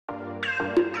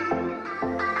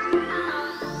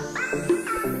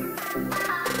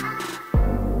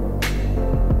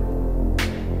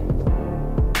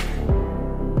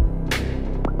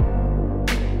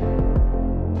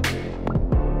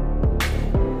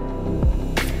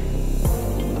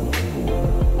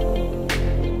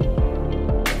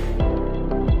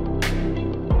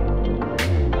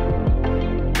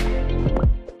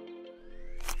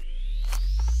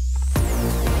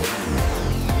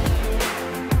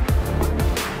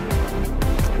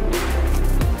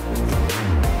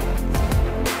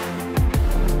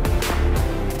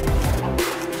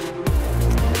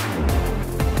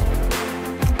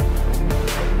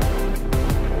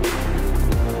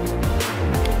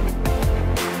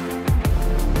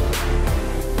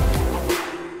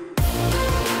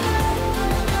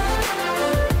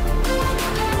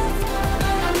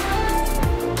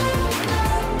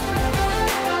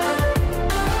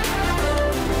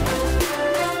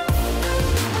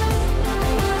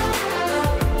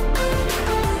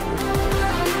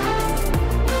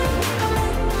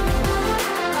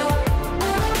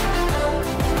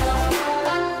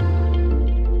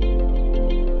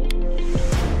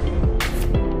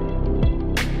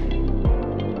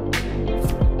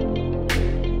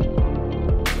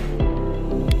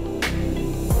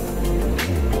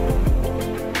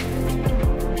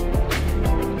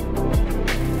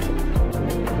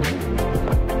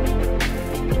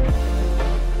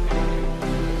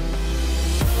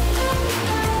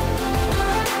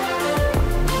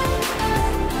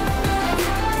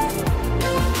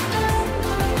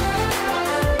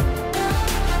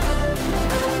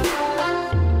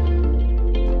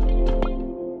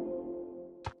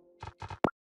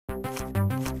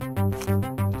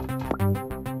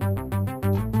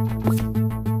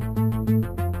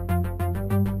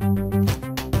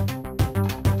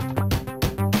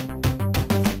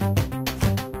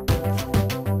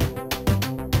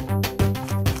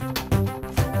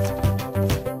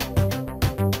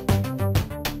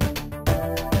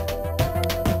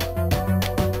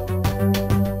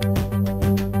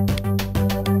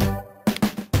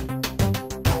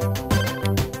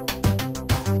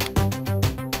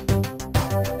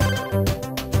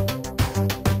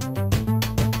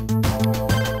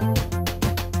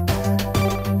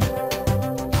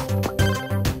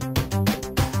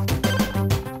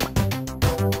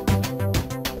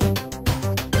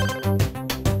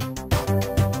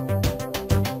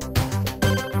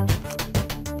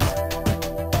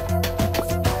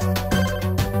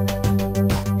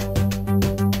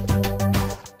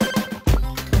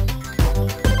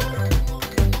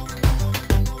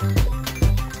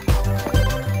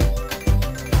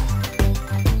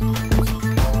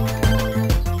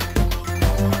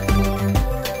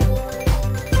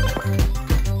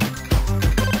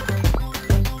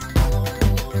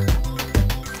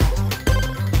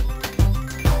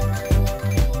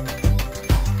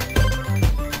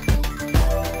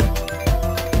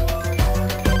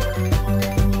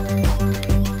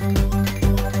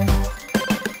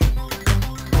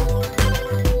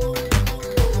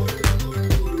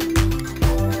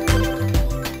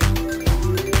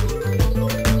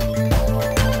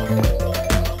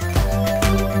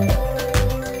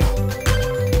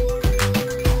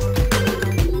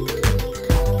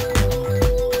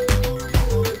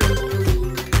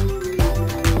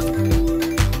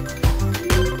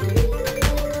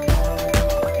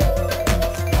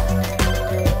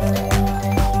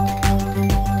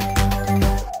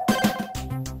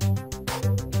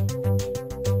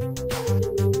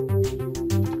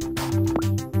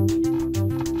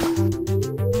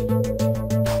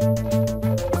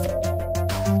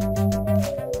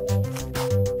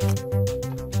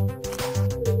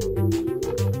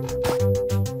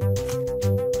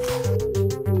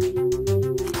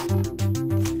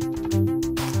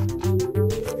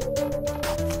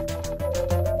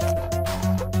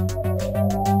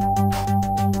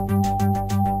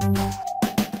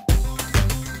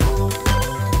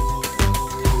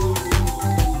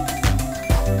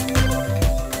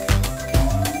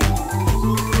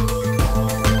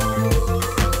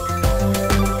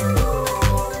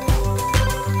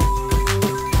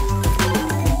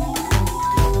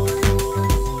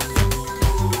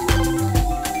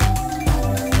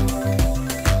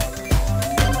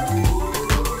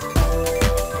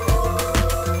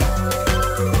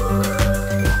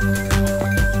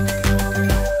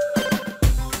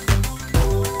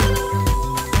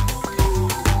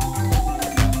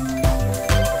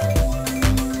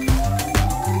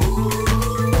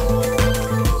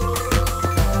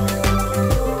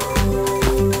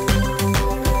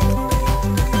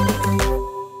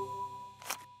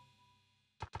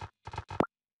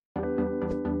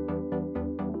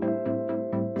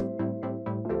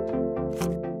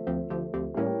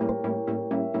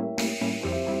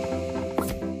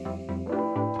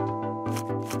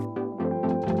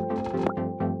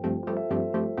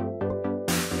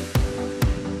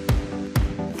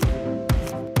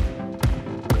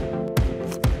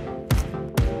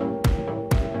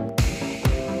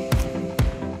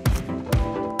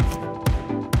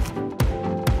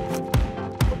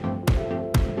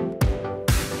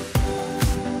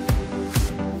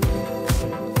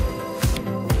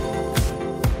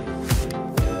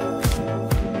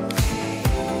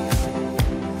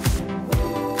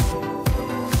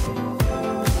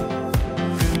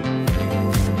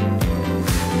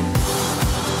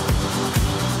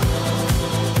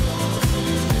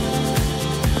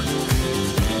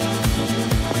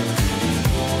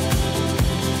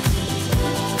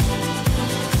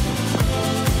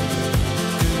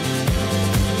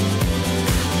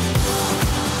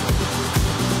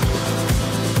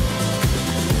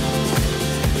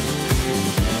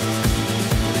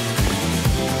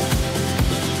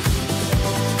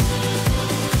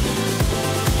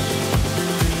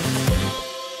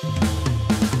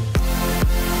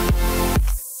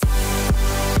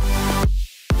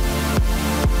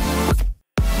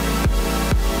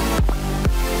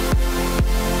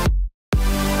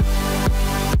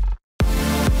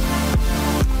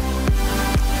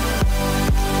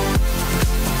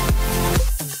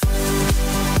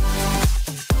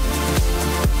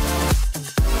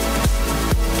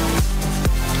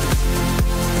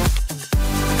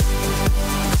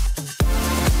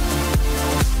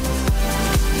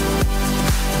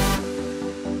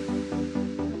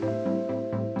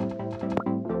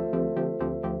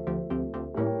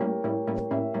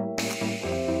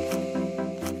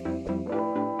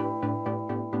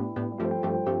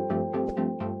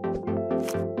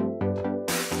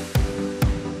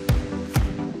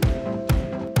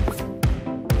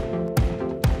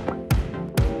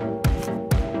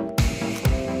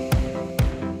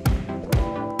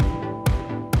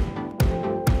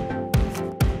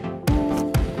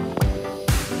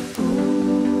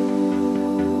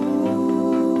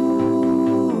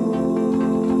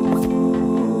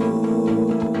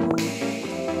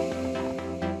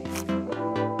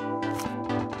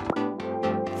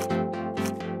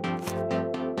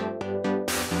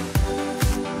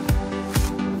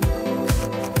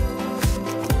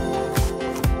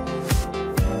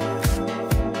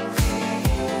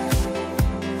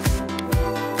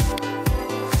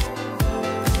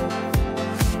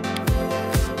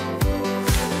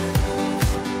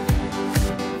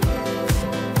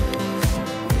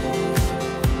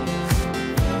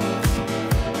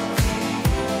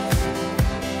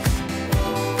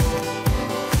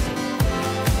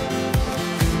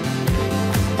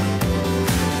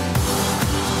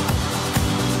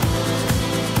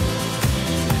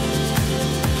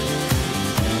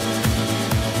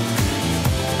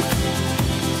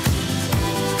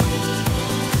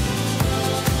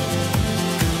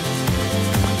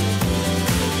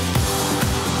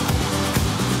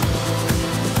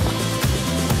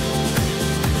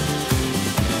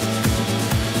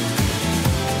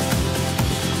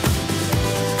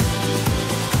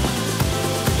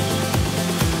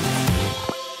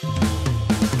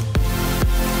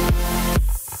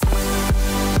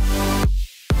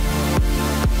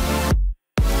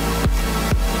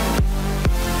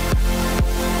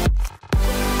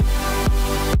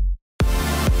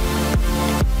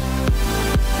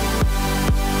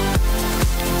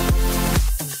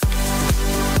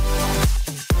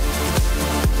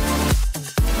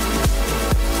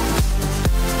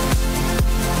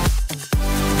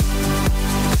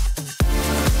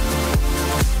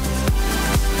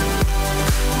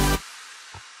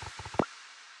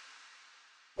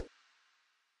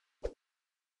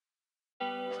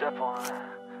Step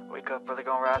 1, wake up early,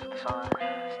 gonna rise with the sun.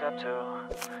 Step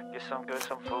 2, get some good,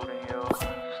 some food in you.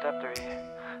 Step 3,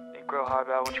 think real hard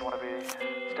about what you wanna be.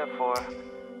 Step 4,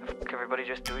 everybody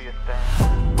just do your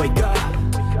thing. Wake up,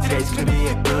 today's gonna be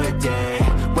a good day.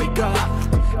 Wake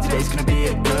up, today's gonna be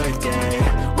a good day.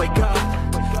 Wake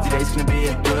up, today's gonna be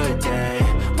a good day.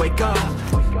 Wake up,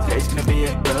 today's gonna be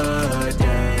a good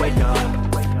day. Wake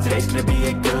up, today's gonna be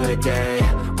a good day.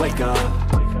 Wake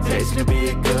up, today's gonna be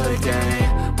a good day.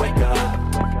 Wake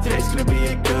up, today's gonna be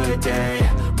a good day.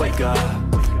 Wake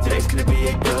up, today's gonna be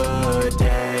a good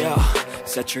day. Yo,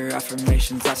 set your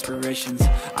affirmations, aspirations.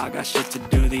 I got shit to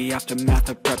do, the aftermath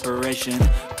of preparation.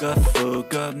 Good food,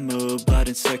 good mood, blood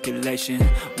in circulation.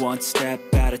 One step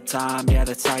at a time, yeah,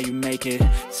 that's how you make it.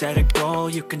 Set a goal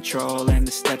you control and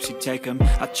the steps you take them.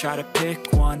 I try to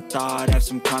pick one thought, have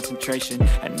some concentration.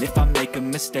 And if I make a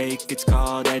mistake, it's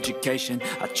called education.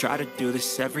 I try to do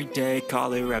this every day,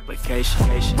 call it replication.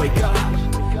 Wake up,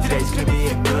 today's gonna be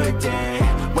a good day.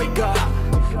 Wake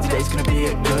up, today's gonna be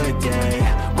a good day.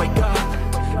 Wake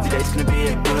up, today's gonna be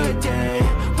a good day.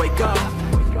 Wake up,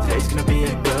 today's gonna be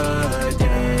a good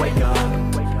day. Wake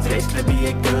up, today's gonna be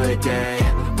a good day.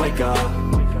 Wake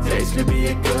up, today's gonna be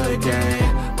a good day.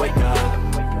 Wake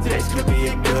up, today's gonna be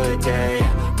a good day.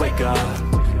 Wake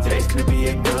up, today's gonna be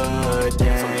a good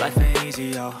day. So life ain't easy,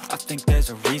 yo, I think there's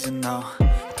a reason though.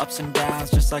 Ups and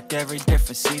downs, just like every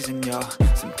different season, yo.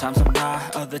 Sometimes I'm high,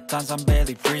 other times I'm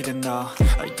barely breathing, though.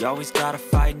 I always gotta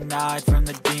fight and hide from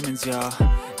the demons, yo.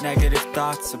 Negative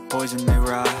thoughts are poison, they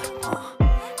rot.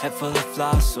 Head full of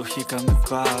flies, so here come the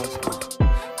clouds.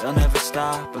 They'll never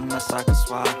stop unless I can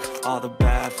swap all the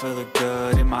bad for the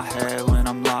good in my head when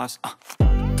I'm lost.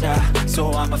 Yeah,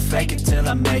 so I'ma fake it till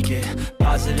I make it.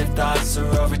 Positive thoughts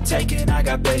are overtaken, I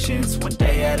got patience. One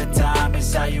day at a time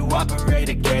is how you operate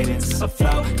a cadence. A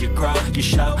flow, you grow, you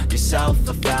show yourself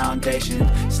a foundation.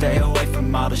 Stay away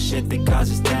from all the shit that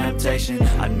causes temptation.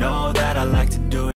 I know that I like to do it